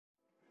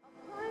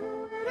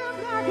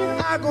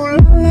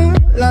Nightmares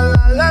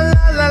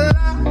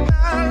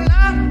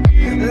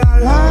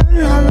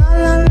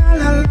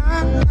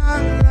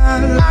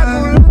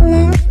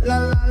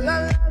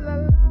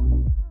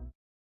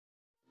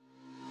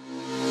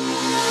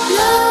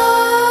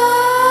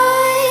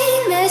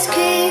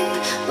creep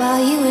while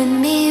you and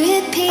me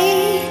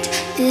repeat.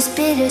 This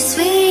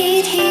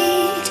bittersweet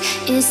heat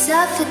is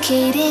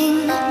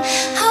suffocating.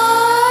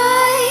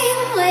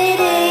 I'm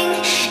waiting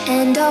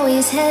and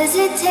always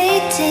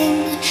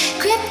hesitating.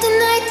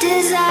 Kryptonite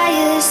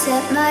desires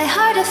set my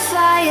heart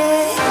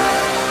afire.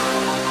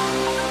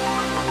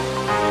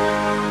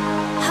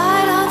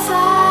 Heart on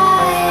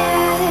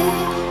fire.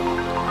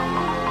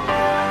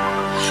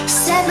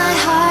 Set my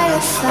heart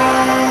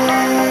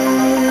afire.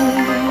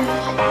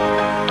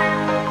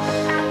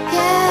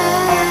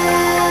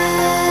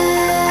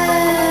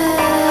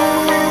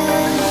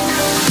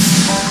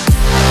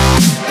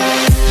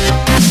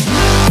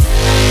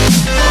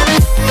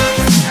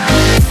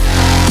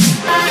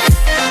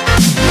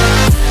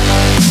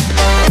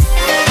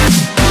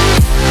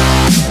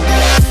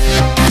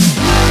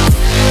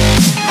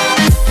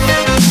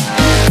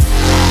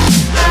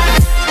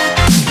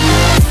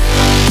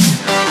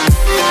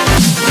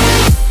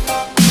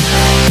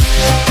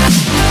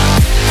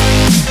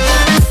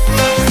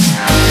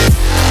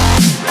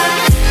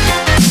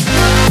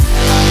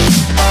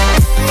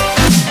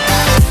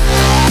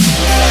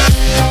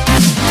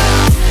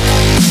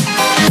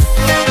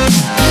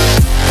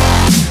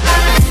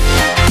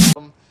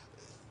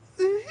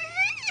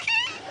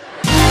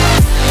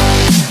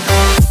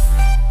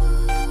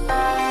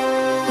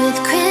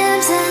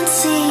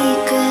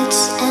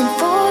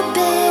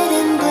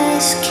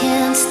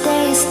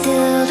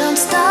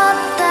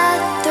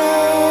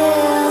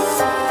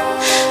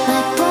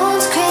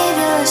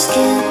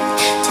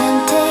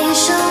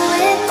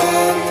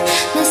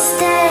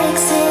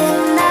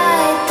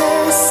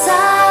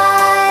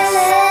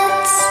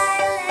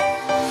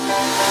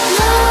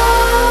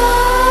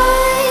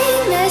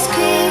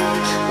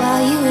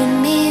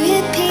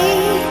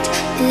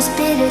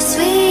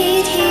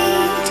 Bittersweet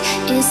heat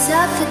is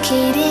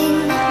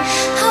suffocating.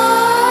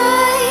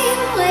 I'm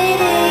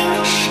waiting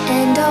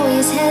and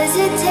always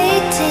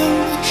hesitating.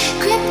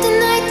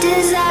 Kryptonite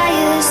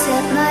desires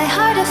set my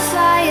heart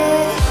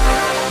afire.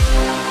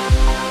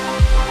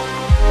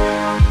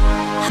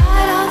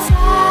 Heart on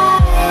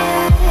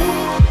fire.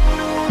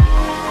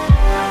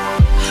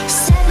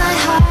 Set my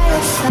heart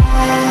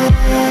afire.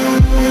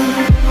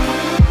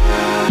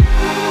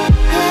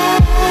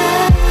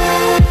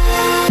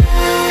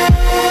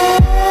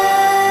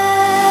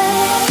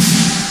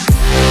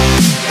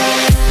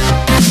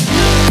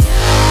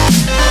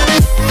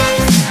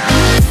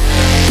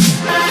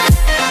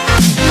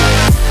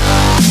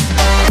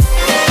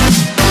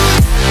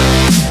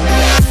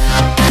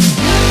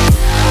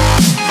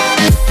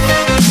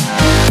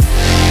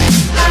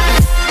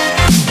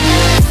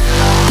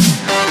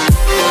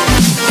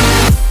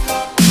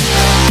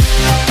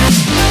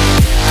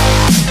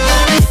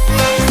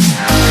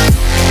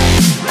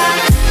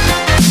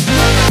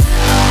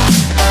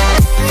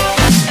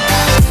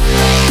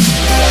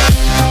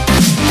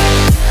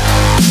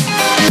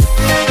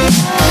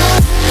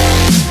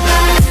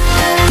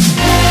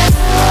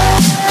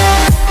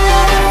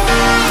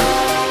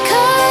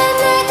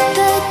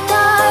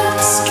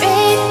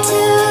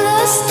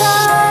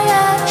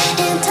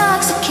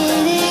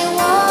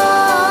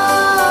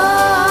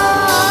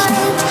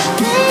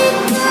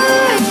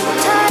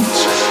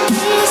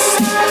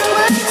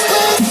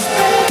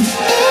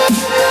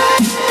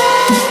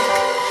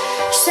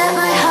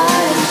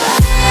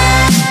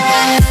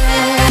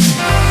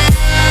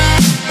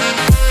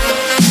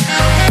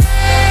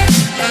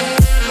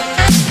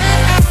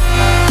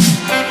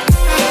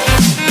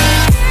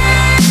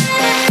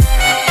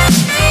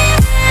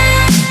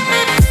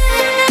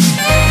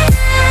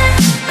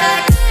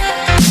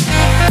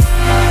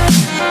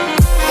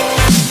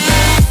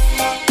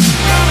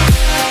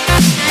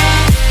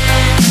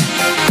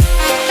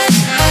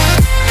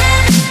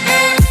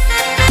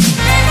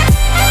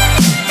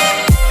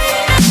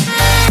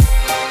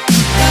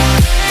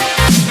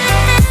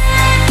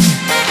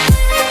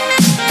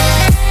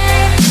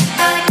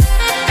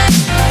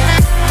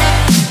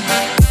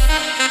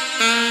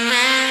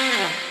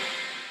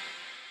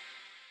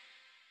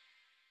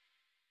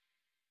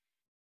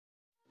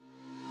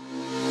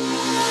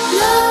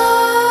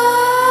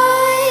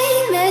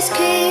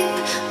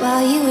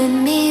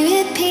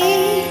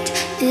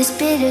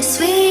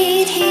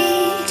 Bittersweet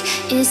heat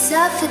is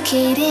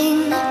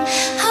suffocating.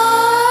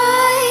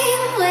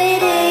 I'm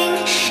waiting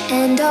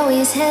and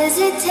always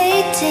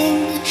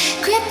hesitating.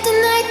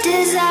 Kryptonite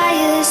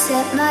desires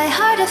set my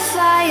heart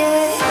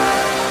afire.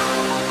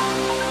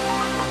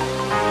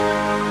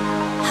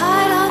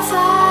 Heart on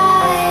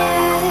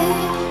fire.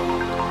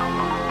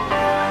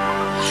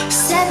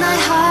 Set my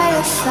heart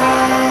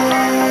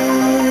afire.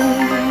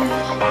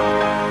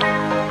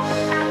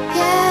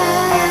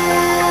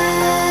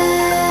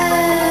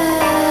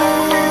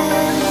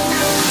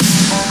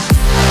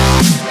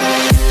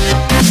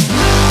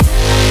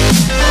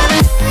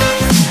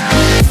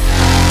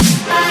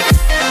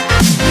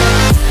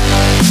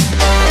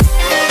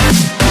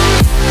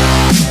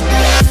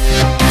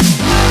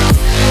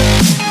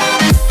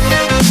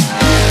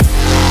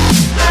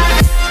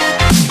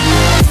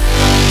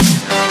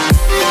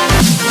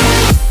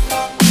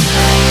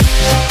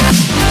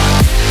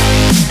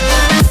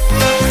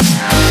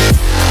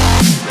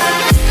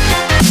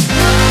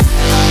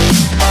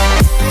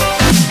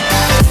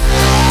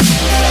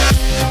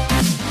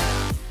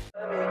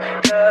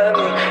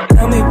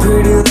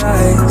 pretty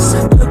lies.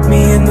 Look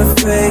me in the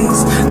face,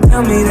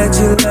 tell me that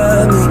you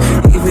love me.